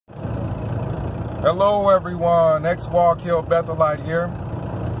Hello everyone, X-Walk Hill Bethelite here.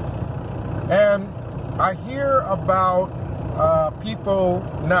 And I hear about people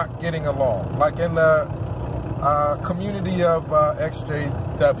not getting along, like in the community of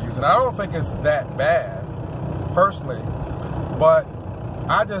XJWs. And I don't think it's that bad, personally, but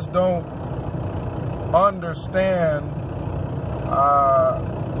I just don't understand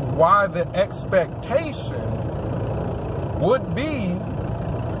why the expectation would be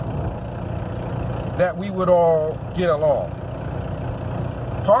that we would all get along.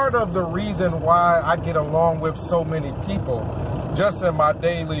 Part of the reason why I get along with so many people, just in my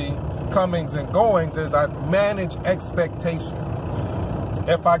daily comings and goings, is I manage expectation.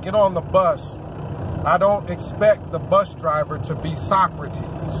 If I get on the bus, I don't expect the bus driver to be Socrates.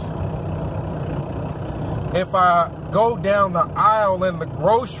 If I go down the aisle in the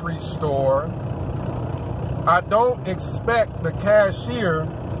grocery store, I don't expect the cashier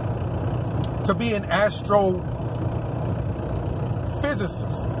to be an astrophysicist.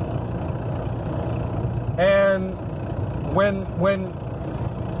 And when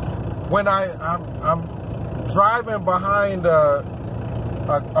I'm driving behind a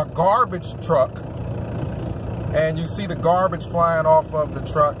garbage truck and you see the garbage flying off of the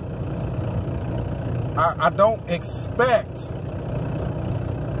truck, I don't expect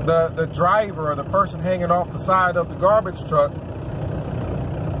the driver or the person hanging off the side of the garbage truck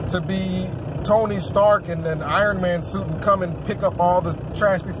to be Tony Stark in an Iron Man suit and come and pick up all the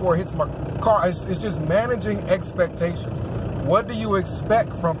trash before it hits my car. It's just managing expectations. What do you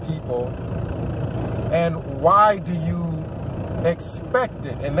expect from people, and why do you expect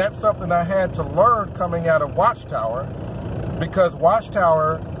it? And that's something I had to learn coming out of Watchtower, because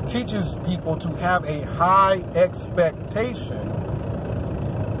Watchtower teaches people to have a high expectation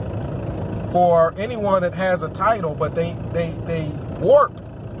for anyone that has a title, but they warp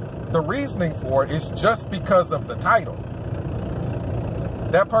the reasoning for it. Is just because of the title.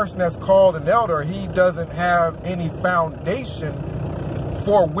 That person that's called an elder, he doesn't have any foundation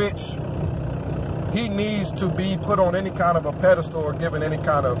for which he needs to be put on any kind of a pedestal or given any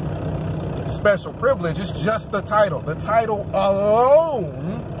kind of special privilege. It's just the title. The title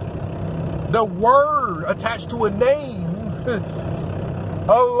alone, the word attached to a name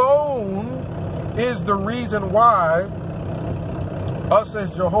alone, is the reason why us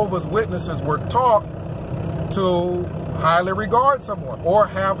as Jehovah's Witnesses were taught to highly regard someone or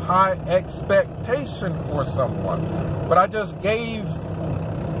have high expectation for someone. But I just gave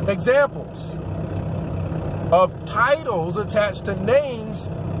examples of titles attached to names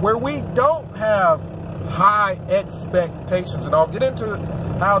where we don't have high expectations. And I'll get into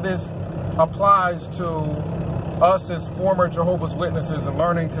how this applies to us as former Jehovah's Witnesses and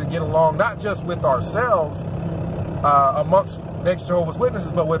learning to get along, not just with ourselves amongst ex-Jehovah's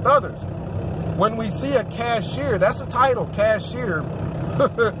Witnesses, but with others. When we see a cashier, that's a title, cashier,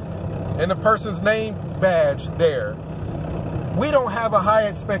 and the person's name badge there, we don't have a high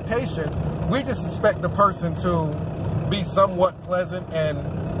expectation. We just expect the person to be somewhat pleasant and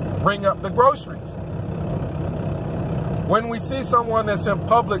bring up the groceries. When we see someone that's in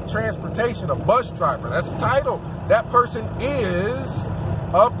public transportation, a bus driver, that's a title. That person is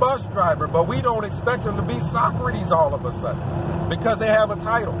a bus driver, but we don't expect them to be Socrates all of a sudden because they have a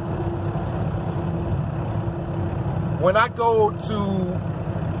title. When I go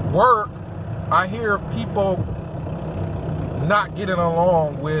to work, I hear people not getting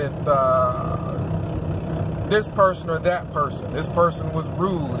along with this person or that person. This person was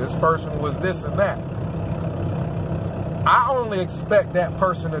rude. This person was this and that. I only expect that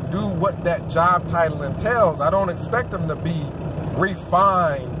person to do what that job title entails. I don't expect them to be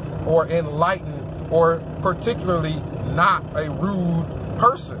refined or enlightened or particularly not a rude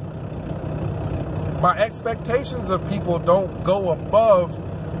person. My expectations of people don't go above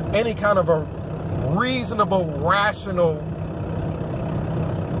any kind of a reasonable, rational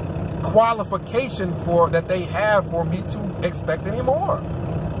qualification for that they have for me to expect any more.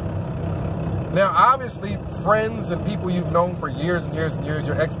 Now, obviously, friends and people you've known for years and years and years,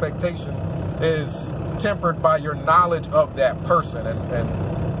 your expectation is tempered by your knowledge of that person,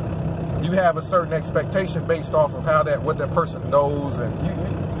 and you have a certain expectation based off of what that person knows, and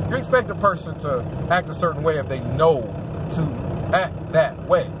you expect a person to act a certain way if they know to act that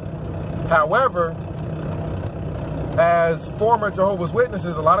way. However, as former Jehovah's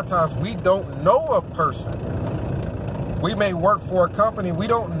Witnesses, a lot of times we don't know a person. We may work for a company. We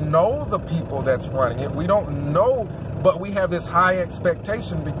don't know the people that's running it. We don't know, but we have this high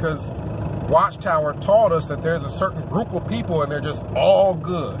expectation because Watchtower taught us that there's a certain group of people and they're just all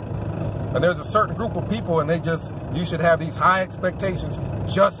good. And there's a certain group of people, and you should have these high expectations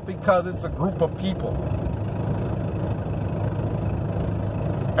just because it's a group of people.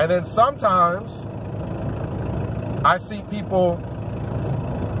 And then sometimes I see people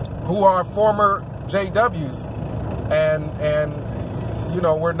who are former JWs and you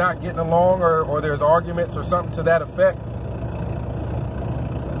know, we're not getting along, or there's arguments or something to that effect.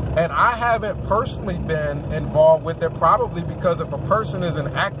 And I haven't personally been involved with it, probably because if a person is an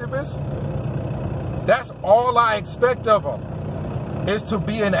activist, that's all I expect of them, is to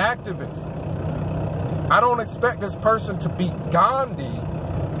be an activist. I don't expect this person to be Gandhi,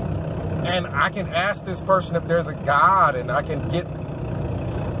 and I can ask this person if there's a God, and I can get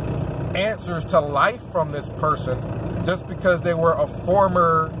answers to life from this person just because they were a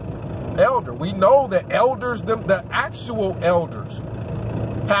former elder. We know that elders, the actual elders,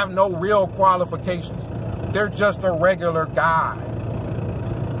 have no real qualifications. They're just a regular guy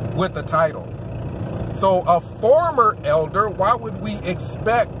with a title. So a former elder, why would we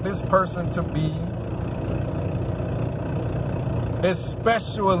expect this person to be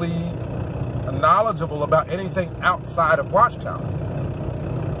especially knowledgeable about anything outside of Watchtower?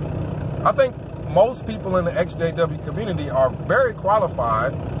 I think most people in the XJW community are very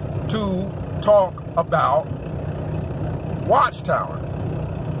qualified to talk about Watchtower.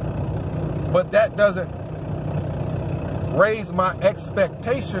 But that doesn't raise my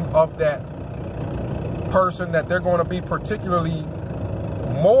expectation of that person that they're going to be particularly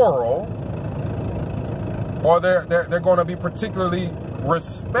moral, or they're going to be particularly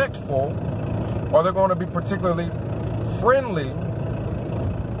respectful, or they're going to be particularly friendly,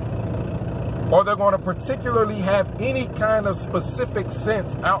 or they're going to particularly have any kind of specific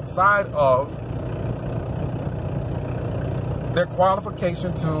sense outside of their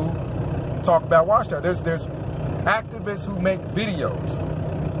qualification to talk about Watchtower. There's activists who make videos.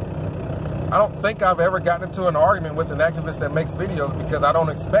 I don't think I've ever gotten into an argument with an activist that makes videos, because I don't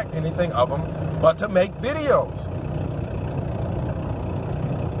expect anything of them but to make videos.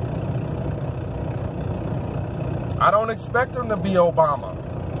 I don't expect them to be Obama.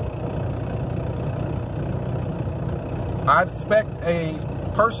 I expect a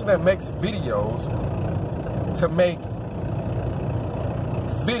person that makes videos to make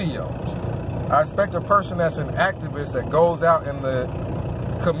videos. I expect a person that's an activist that goes out in the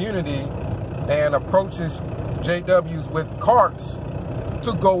community and approaches JWs with carts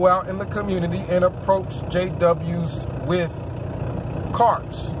to go out in the community and approach JWs with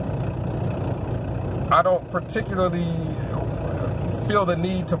carts. I don't particularly feel the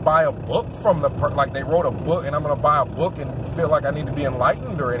need to buy a book from like they wrote a book and I'm going to buy a book and feel like I need to be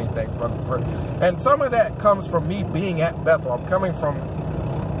enlightened or anything from the person. And some of that comes from me being at Bethel. I'm coming from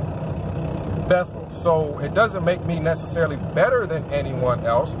Bethel, so it doesn't make me necessarily better than anyone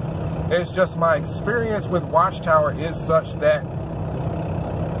else. It's just my experience with Watchtower is such that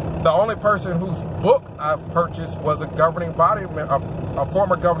the only person whose book I've purchased was a governing body, a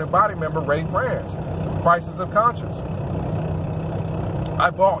former governing body member, Ray France, Crisis of Conscience. I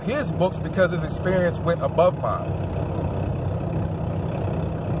bought his books because his experience went above mine.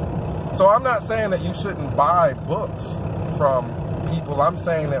 So I'm not saying that you shouldn't buy books from people. I'm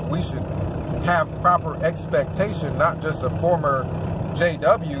saying that we should have proper expectation, not just of former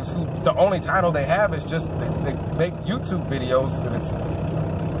JWs who the only title they have is just they make YouTube videos, and it's,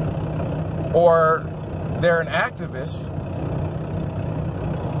 or they're an activist,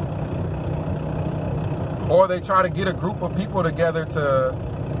 or they try to get a group of people together to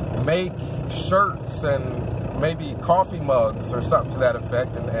make shirts and maybe coffee mugs or something to that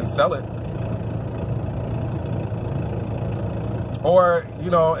effect and sell it. Or,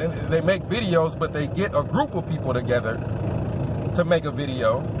 you know, and they make videos, but they get a group of people together to make a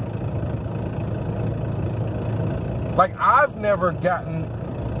video. Like, I've never gotten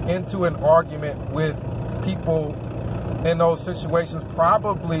into an argument with people in those situations,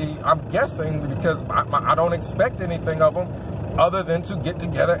 probably, I'm guessing, because I don't expect anything of them other than to get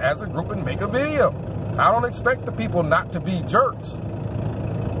together as a group and make a video. I don't expect the people not to be jerks.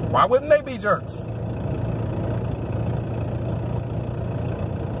 Why wouldn't they be jerks?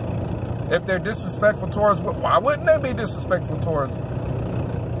 If they're disrespectful towards, why wouldn't they be disrespectful towards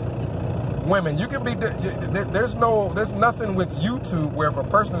women? You can be, there's nothing with YouTube where if a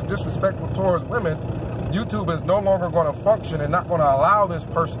person is disrespectful towards women, YouTube is no longer going to function and not going to allow this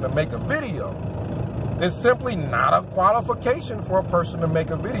person to make a video. It's simply not a qualification for a person to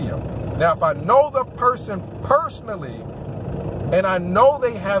make a video. Now, if I know the person personally and I know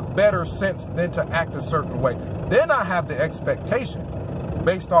they have better sense than to act a certain way, then I have the expectation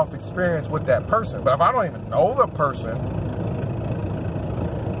based off experience with that person. But if I don't even know the person,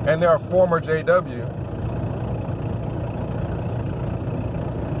 and they're a former JW,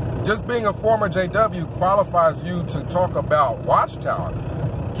 just being a former JW qualifies you to talk about Watchtower.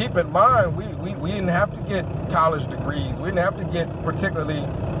 Keep in mind, we didn't have to get college degrees. We didn't have to get particularly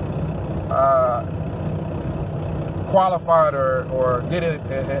qualified or get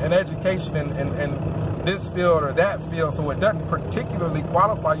an education in this field or that field, so it doesn't particularly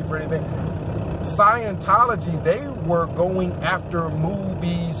qualify you for anything. Scientology, they were going after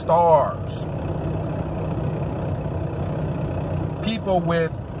movie stars, people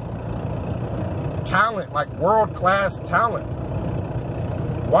with talent, like world-class talent.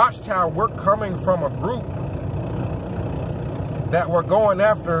 Watchtower, we're coming from a group that were going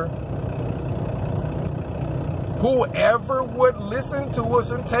after whoever would listen to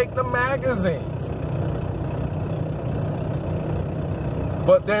us and take the magazines.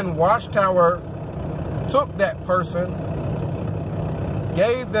 But then Watchtower took that person,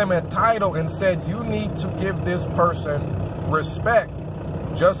 gave them a title, and said, you need to give this person respect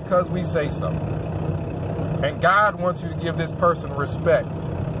just because we say so. And God wants you to give this person respect.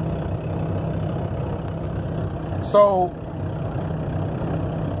 So,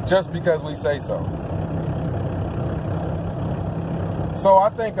 just because we say so. So I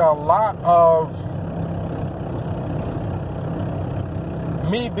think a lot of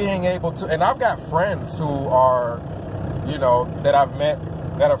me being able to, and I've got friends who are, you know, that I've met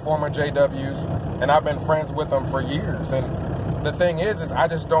that are former JWs, and I've been friends with them for years. And the thing is I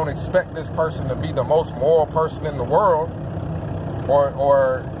just don't expect this person to be the most moral person in the world,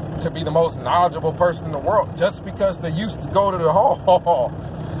 or to be the most knowledgeable person in the world, just because they used to go to the hall.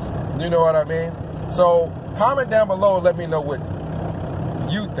 You know what I mean? So comment down below and let me know what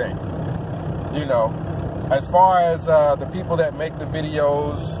you think. You know, as far as the people that make the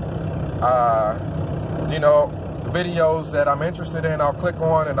videos, you know, videos that I'm interested in, I'll click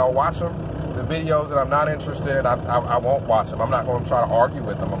on and I'll watch them. The videos that I'm not interested in, I won't watch them. I'm not going to try to argue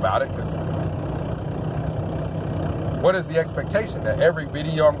with them about it, because what is the expectation? That every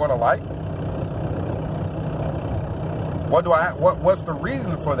video I'm going to like? What's the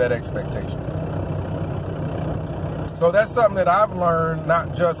reason for that expectation? So that's something that I've learned,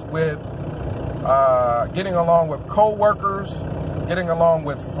 not just with getting along with co-workers, getting along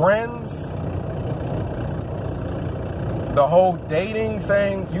with friends, the whole dating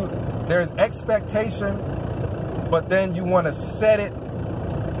thing. There's expectation, but then you want to set it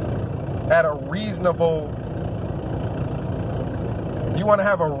at a reasonable. You want to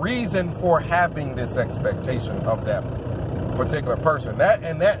have a reason for having this expectation of that particular person.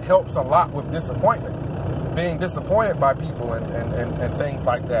 That helps a lot with disappointment. Being disappointed by people and things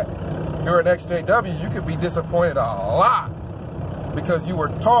like that. If you're an ex-JW, you could be disappointed a lot because you were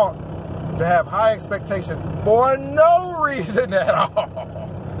taught to have high expectation for no reason at all.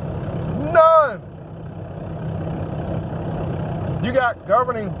 None. You got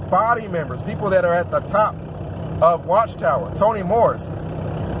governing body members, people that are at the top of Watchtower. Tony Morris,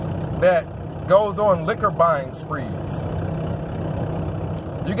 that goes on liquor buying sprees.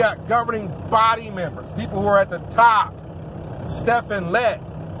 You got governing body members, people who are at the top. Stephen Lett,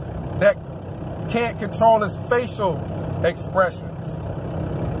 that can't control his facial expressions.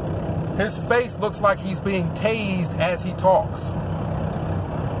 His face looks like he's being tased as he talks.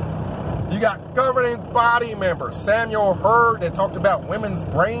 You got governing body members, Samuel Hurd, that talked about women's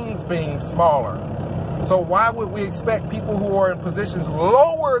brains being smaller. So why would we expect people who are in positions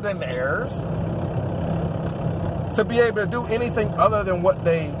lower than theirs to be able to do anything other than what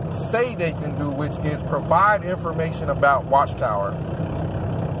they say they can do, which is provide information about Watchtower,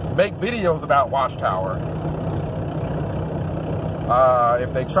 make videos about Watchtower.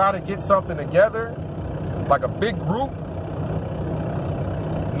 If they try to get something together, like a big group,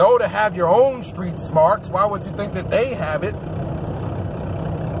 know to have your own street smarts. Why would you think that they have it?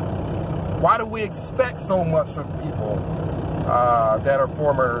 Why do we expect so much of people that are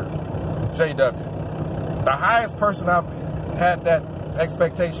former JW? The highest person I've had that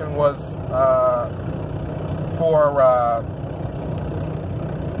expectation was for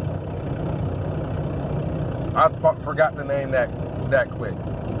I forgot the name that quick.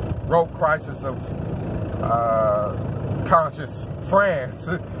 Wrote Crisis of Conscience, France.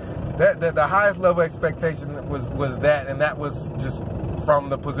 that the highest level expectation was that, and that was just from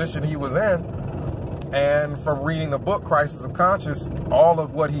the position he was in, and from reading the book Crisis of Conscience. All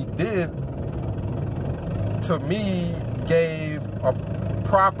of what he did to me gave a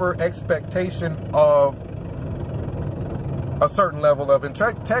proper expectation of a certain level of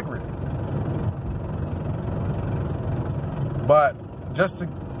integrity. But just to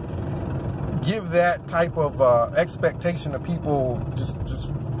give that type of expectation to people just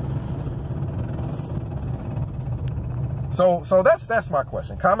So that's my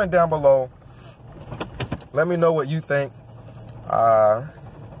question. Comment down below. Let me know what you think.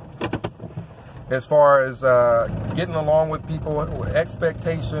 As far as getting along with people,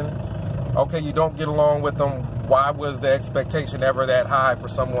 expectation. Okay, you don't get along with them. Why was the expectation ever that high for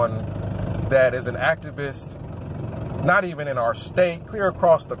someone that is an activist? Not even in our state, clear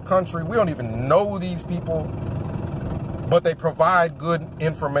across the country. We don't even know these people, but they provide good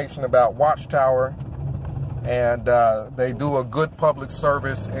information about Watchtower, and they do a good public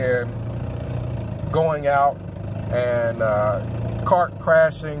service in going out and cart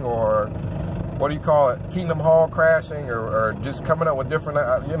crashing, or what do you call it, Kingdom Hall crashing, or just coming up with different,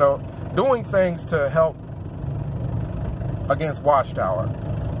 you know, doing things to help against Watchtower.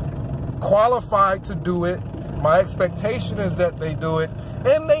 Qualified to do it. My expectation is that they do it,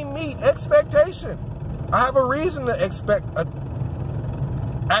 and they meet expectation. I have a reason to expect an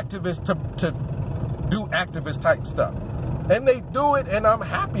activist to do activist type stuff, and they do it, and I'm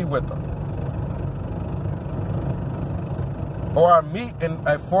happy with them. Or I meet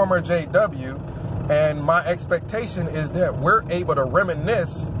a former JW, and my expectation is that we're able to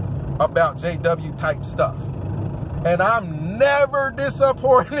reminisce about JW type stuff, and I'm never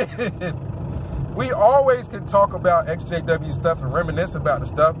disappointed. We always can talk about ex-JW stuff and reminisce about the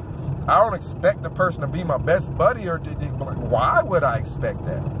stuff. I don't expect the person to be my best buddy, or like, why would I expect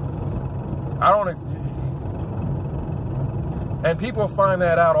that? And people find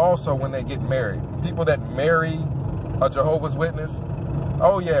that out also when they get married. People that marry a Jehovah's Witness,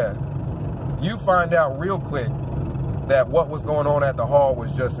 oh yeah, you find out real quick that what was going on at the hall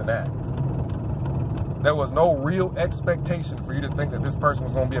was just an act. There was no real expectation for you to think that this person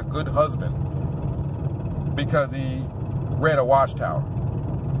was going to be a good husband because he read a Watchtower.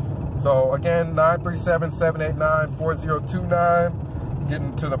 So again, 937-789-4029.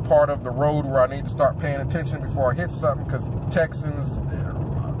 Getting to the part of the road where I need to start paying attention before I hit something, because Texans,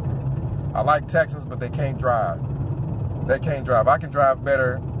 I like Texans, but they can't drive. They can't drive. I can drive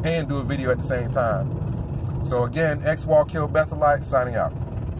better and do a video at the same time. So again, X-Wall Kill Bethelite signing out.